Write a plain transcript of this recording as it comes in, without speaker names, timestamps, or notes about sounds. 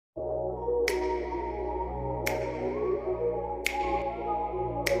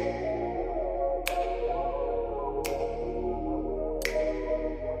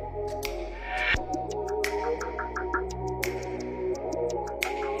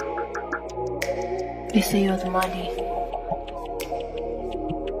They say you're the money.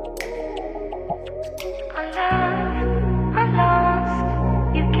 I lost,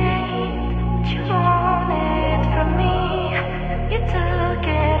 you gained what you wanted from me. You took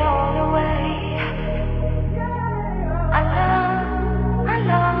it all away. I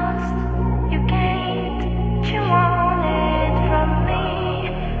lost, you gained what you wanted from me.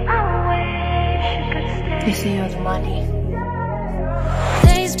 I wish you could stay. They say you're the money.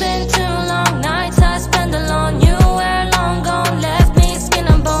 Days been too long, nights I spend alone. You were long gone, left me skin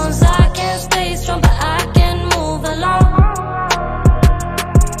and bones. I can't stay strong, but I can move along.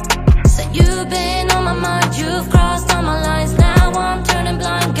 Said you've been on my mind, you've crossed all my lines. Now I'm turning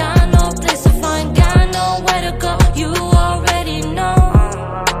blind, got no place to find, got nowhere to go. You already know.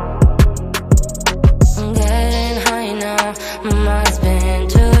 I'm getting high now, my mind's been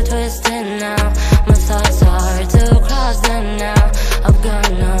too twisted now. My thoughts are too cross them now. I've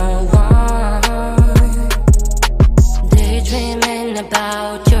got no one. Daydreaming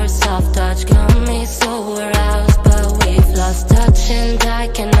about your soft touch got me so aroused, but we've lost touch and I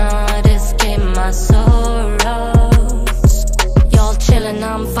cannot escape my sorrows. Y'all chillin',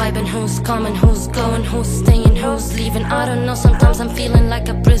 I'm vibing. Who's coming, who's going, who's staying, who's leaving? I don't know, sometimes I'm feeling like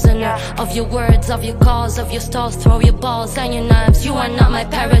a prisoner of your words, of your calls, of your stalls. Throw your balls and your knives, you are not my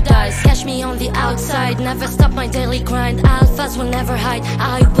paradise. Catch me on the outside, never stop my daily grind. Alphas will never hide,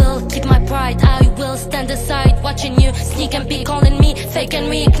 I will keep my pride. I will stand aside, watching you sneak and peek, calling me fake and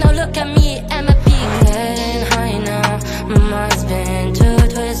weak. Now look at me, I'm a peak. I'm getting high now, my mind's been too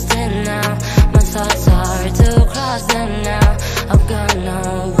twisted now. My thoughts are too cross them now. I've got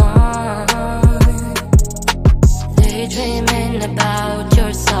no one. Daydreaming about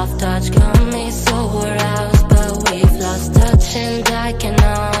your soft touch got me so aroused, but we've lost touch and I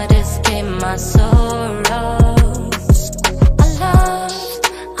cannot escape my sorrows.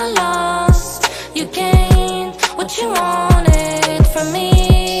 I lost, you gained what you wanted from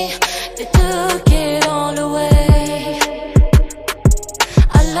me. You took it all away.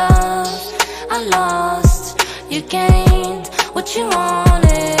 I lost, you gained what you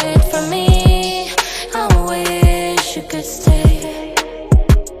wanted from me. I wish you could stay.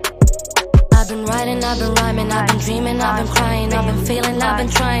 I've been writing, I've been rhyming, I've been dreaming, I've been crying, I've been feeling, I've been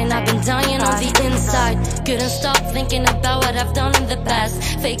trying, I've been dying on the inside. Couldn't stop thinking about what I've done in the past.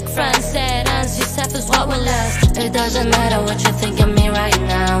 Fake friends said, as yourself is what will last. It doesn't matter what you think of me right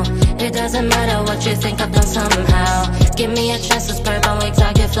now. It doesn't matter what you think I've done somehow. Give me a chance to spread my wings,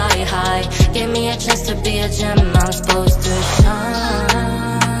 I can fly high. Give me a chance to be a gem, I'm supposed to shine.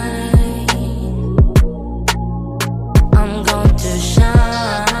 I'm going to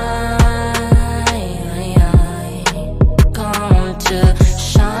shine. Going to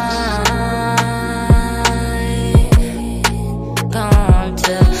shine. Going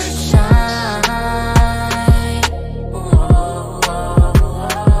to shine.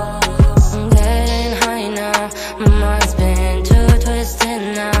 I'm getting high now, my mind's been too twisted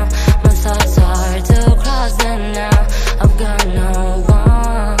now. My thoughts are too cross them now. I've got no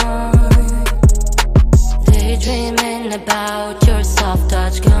one. Daydreaming about your soft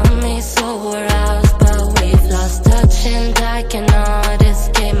touch got me so aroused, but we've lost touch and I cannot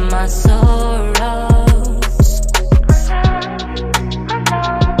escape my sorrows.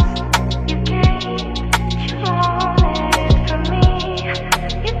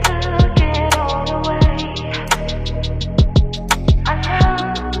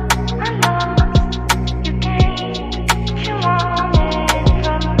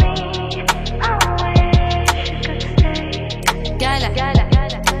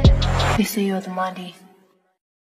 They say you're the money.